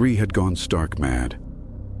 and 3 had gone stark mad,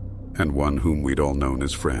 and one whom we'd all known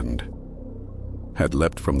as friend had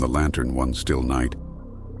leapt from the lantern one still night,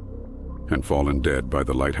 and fallen dead by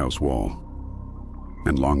the lighthouse wall.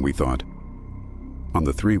 And long we thought on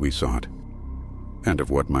the 3 we sought, and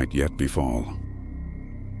of what might yet befall.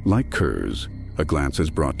 Like curs, a glance is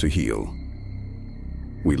brought to heel.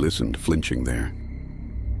 We listened, flinching there,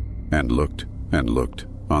 and looked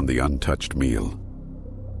on the untouched meal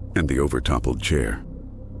and the overtoppled chair.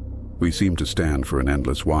 We seemed to stand for an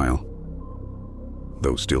endless while,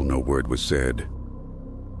 though still no word was said.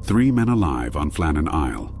 3 men alive on Flannan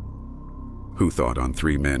Isle. Who thought on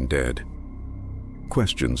 3 men dead?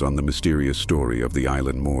 Questions on the mysterious story of the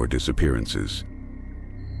Island Moor disappearances.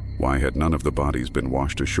 Why had none of the bodies been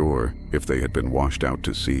washed ashore if they had been washed out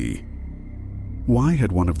to sea? Why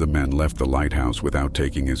had one of the men left the lighthouse without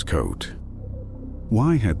taking his coat?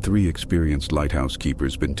 Why had 3 experienced lighthouse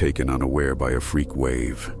keepers been taken unaware by a freak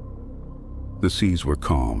wave? The seas were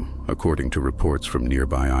calm, according to reports from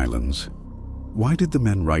nearby islands. Why did the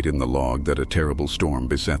men write in the log that a terrible storm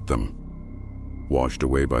beset them, washed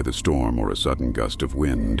away by the storm or a sudden gust of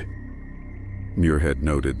wind? Muirhead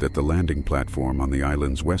noted that the landing platform on the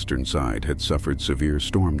island's western side had suffered severe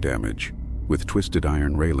storm damage, with twisted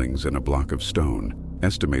iron railings and a block of stone,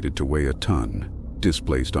 estimated to weigh a ton,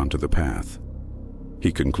 displaced onto the path.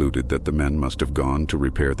 He concluded that the men must have gone to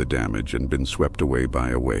repair the damage and been swept away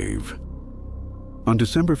by a wave. On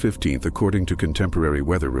December 15th, according to contemporary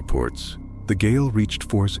weather reports, the gale reached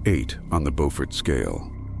force 8 on the Beaufort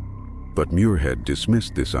scale. But Muirhead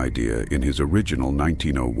dismissed this idea in his original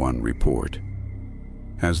 1901 report.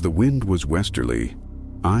 As the wind was westerly,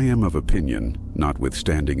 I am of opinion,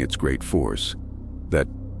 notwithstanding its great force, that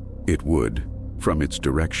it would, from its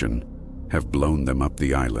direction, have blown them up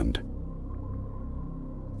the island.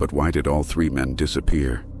 But why did all three men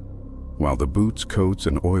disappear? While the boots, coats,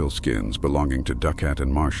 and oilskins belonging to Ducat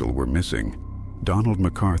and Marshall were missing, Donald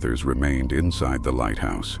MacArthur's remained inside the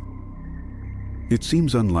lighthouse. It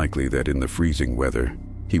seems unlikely that in the freezing weather,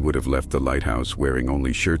 he would have left the lighthouse wearing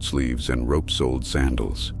only shirt sleeves and rope-soled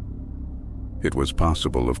sandals. It was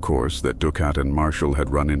possible, of course, that Ducat and Marshall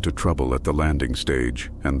had run into trouble at the landing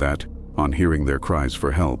stage, and that, on hearing their cries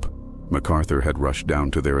for help, MacArthur had rushed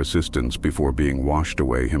down to their assistance before being washed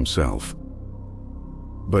away himself.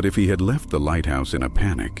 But if he had left the lighthouse in a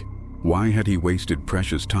panic, why had he wasted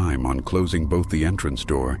precious time on closing both the entrance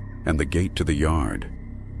door and the gate to the yard?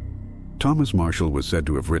 Thomas Marshall was said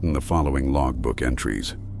to have written the following logbook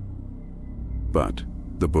entries. But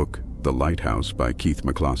the book, The Lighthouse by Keith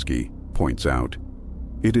McCloskey, points out,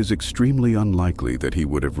 it is extremely unlikely that he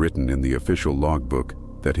would have written in the official logbook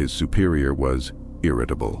that his superior was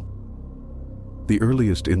irritable. The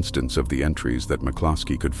earliest instance of the entries that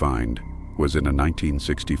McCloskey could find was in a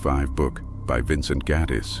 1965 book by Vincent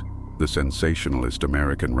Gaddis, the sensationalist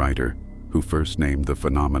American writer who first named the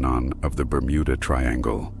phenomenon of the Bermuda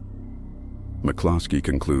Triangle. McCloskey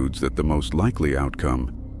concludes that the most likely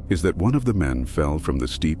outcome is that one of the men fell from the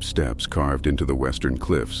steep steps carved into the western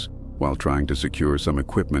cliffs while trying to secure some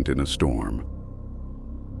equipment in a storm.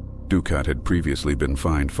 Ducat had previously been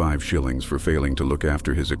fined 5 shillings for failing to look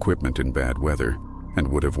after his equipment in bad weather and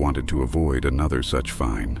would have wanted to avoid another such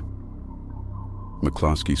fine.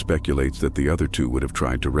 McCloskey speculates that the other 2 would have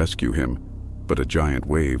tried to rescue him, but a giant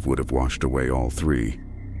wave would have washed away all 3.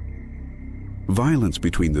 Violence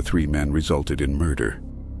between the 3 men resulted in murder.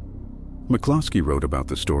 McCloskey wrote about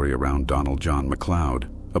the story around Donald John MacLeod,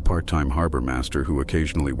 a part-time harbor master who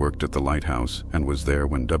occasionally worked at the lighthouse and was there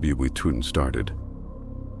when W.E. Toon started.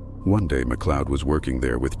 One day MacLeod was working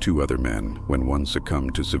there with 2 other men when one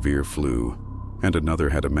succumbed to severe flu and another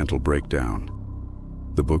had a mental breakdown.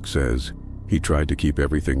 The book says, he tried to keep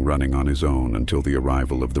everything running on his own until the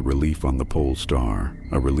arrival of the relief on the Pole Star,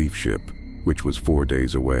 a relief ship, which was 4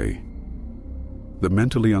 days away. The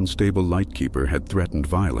mentally unstable lightkeeper had threatened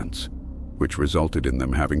violence, which resulted in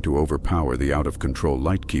them having to overpower the out-of-control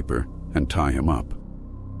lightkeeper and tie him up.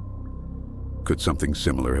 Could something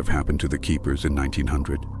similar have happened to the keepers in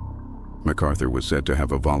 1900? MacArthur was said to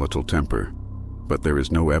have a volatile temper, but there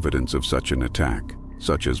is no evidence of such an attack,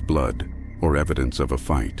 such as blood or evidence of a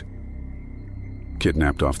fight.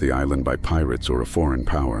 Kidnapped off the island by pirates or a foreign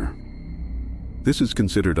power. This is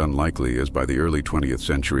considered unlikely as by the early 20th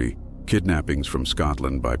century, kidnappings from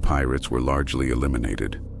Scotland by pirates were largely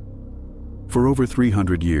eliminated. For over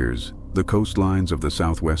 300 years, the coastlines of the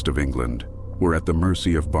southwest of England were at the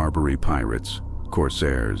mercy of Barbary pirates,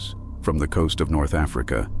 corsairs, from the coast of North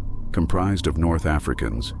Africa, comprised of North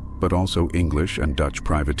Africans, but also English and Dutch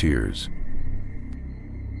privateers.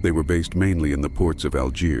 They were based mainly in the ports of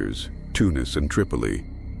Algiers, Tunis, and Tripoli,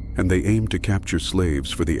 and they aimed to capture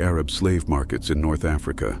slaves for the Arab slave markets in North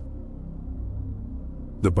Africa.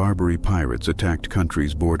 The Barbary pirates attacked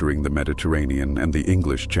countries bordering the Mediterranean and the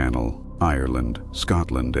English Channel, Ireland,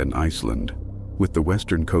 Scotland, and Iceland, with the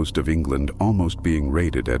western coast of England almost being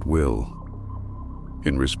raided at will.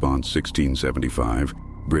 In response, 1675,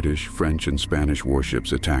 British, French, and Spanish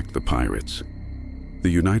warships attacked the pirates.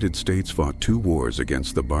 The United States fought 2 wars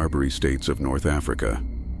against the Barbary states of North Africa,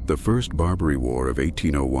 the First Barbary War of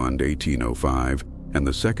 1801 to 1805 and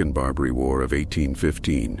the Second Barbary War of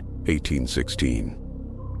 1815-1816.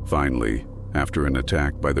 Finally, after an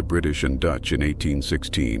attack by the British and Dutch in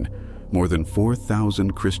 1816, more than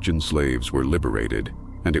 4,000 Christian slaves were liberated,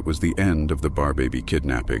 and it was the end of the Barbaby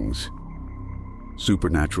kidnappings.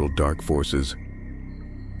 Supernatural dark forces.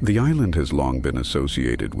 The island has long been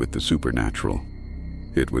associated with the supernatural.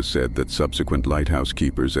 It was said that subsequent lighthouse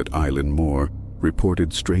keepers at Eilean Moor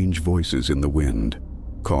reported strange voices in the wind,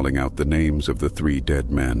 calling out the names of the 3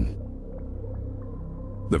 dead men.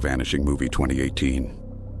 The Vanishing Movie 2018.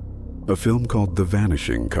 A film called The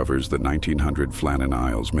Vanishing covers the 1900 Flannan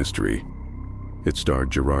Isles mystery. It starred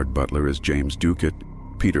Gerard Butler as James Ducat,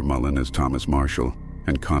 Peter Mullen as Thomas Marshall,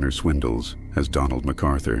 and Connor Swindells as Donald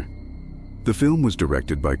MacArthur. The film was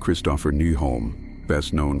directed by Christopher Nyholm,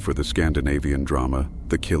 best known for the Scandinavian drama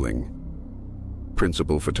The Killing.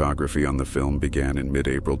 Principal photography on the film began in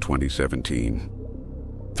mid-April 2017.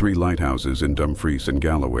 3 lighthouses in Dumfries and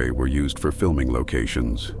Galloway were used for filming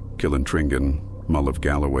locations: Killintringan, Mull of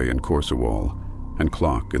Galloway and Corsawall, and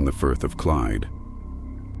Clock in the Firth of Clyde.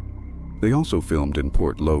 They also filmed in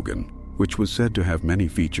Port Logan, which was said to have many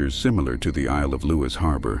features similar to the Isle of Lewis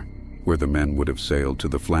Harbour, where the men would have sailed to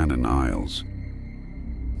the Flannan Isles.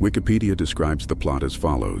 Wikipedia describes the plot as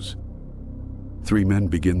follows. 3 men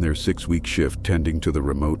begin their 6-week shift tending to the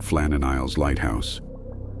remote Flannan Isles lighthouse.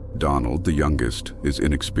 Donald, the youngest, is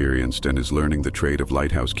inexperienced and is learning the trade of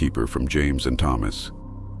lighthouse keeper from James and Thomas.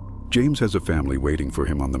 James has a family waiting for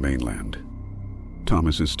him on the mainland.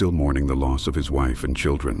 Thomas is still mourning the loss of his wife and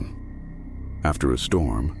children. After a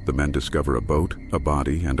storm, the men discover a boat, a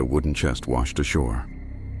body, and a wooden chest washed ashore.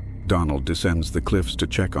 Donald descends the cliffs to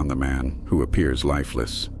check on the man, who appears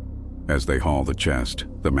lifeless. As they haul the chest,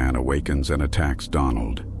 the man awakens and attacks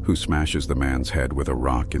Donald, who smashes the man's head with a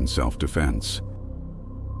rock in self-defense.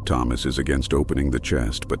 Thomas is against opening the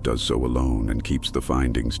chest but does so alone and keeps the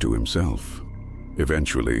findings to himself.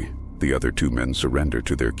 Eventually, the other 2 men surrender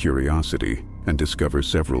to their curiosity and discover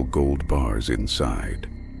several gold bars inside.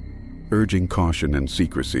 Urging caution and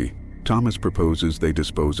secrecy, Thomas proposes they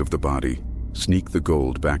dispose of the body, sneak the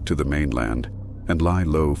gold back to the mainland, and lie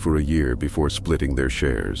low for a year before splitting their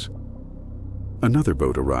shares. Another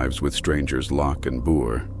boat arrives with strangers Locke and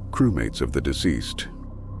Boer, crewmates of the deceased.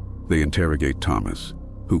 They interrogate Thomas,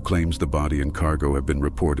 who claims the body and cargo have been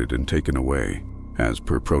reported and taken away, as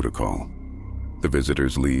per protocol. The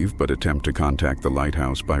visitors leave but attempt to contact the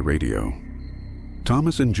lighthouse by radio.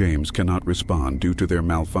 Thomas and James cannot respond due to their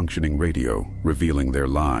malfunctioning radio, revealing their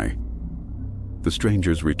lie. The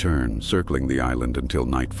strangers return, circling the island until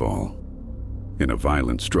nightfall. In a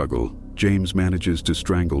violent struggle, James manages to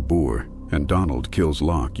strangle Boer, and Donald kills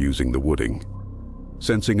Locke using the wooding.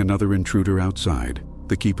 Sensing another intruder outside,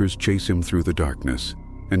 the keepers chase him through the darkness,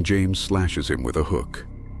 and James slashes him with a hook.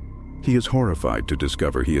 He is horrified to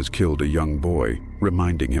discover he has killed a young boy,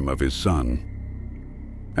 reminding him of his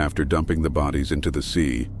son. After dumping the bodies into the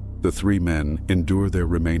sea, the 3 men endure their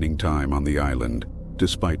remaining time on the island,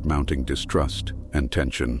 despite mounting distrust and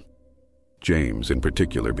tension. James, in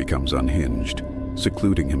particular, becomes unhinged,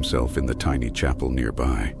 secluding himself in the tiny chapel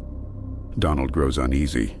nearby. Donald grows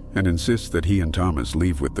uneasy and insists that he and Thomas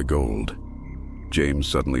leave with the gold. James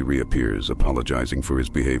suddenly reappears, apologizing for his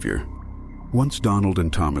behavior. Once Donald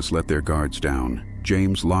and Thomas let their guards down,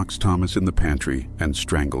 James locks Thomas in the pantry and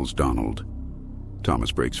strangles Donald.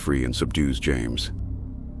 Thomas breaks free and subdues James.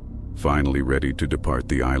 Finally ready to depart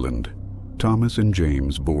the island, Thomas and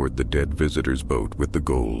James board the dead visitor's boat with the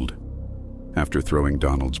gold. After throwing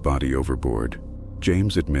Donald's body overboard,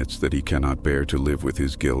 James admits that he cannot bear to live with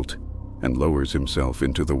his guilt and lowers himself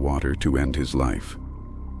into the water to end his life.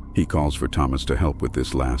 He calls for Thomas to help with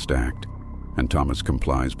this last act, and Thomas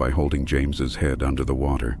complies by holding James's head under the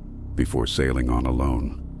water before sailing on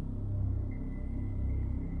alone.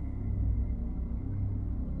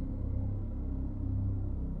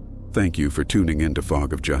 Thank you for tuning in to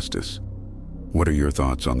Fog of Justice. What are your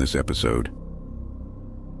thoughts on this episode?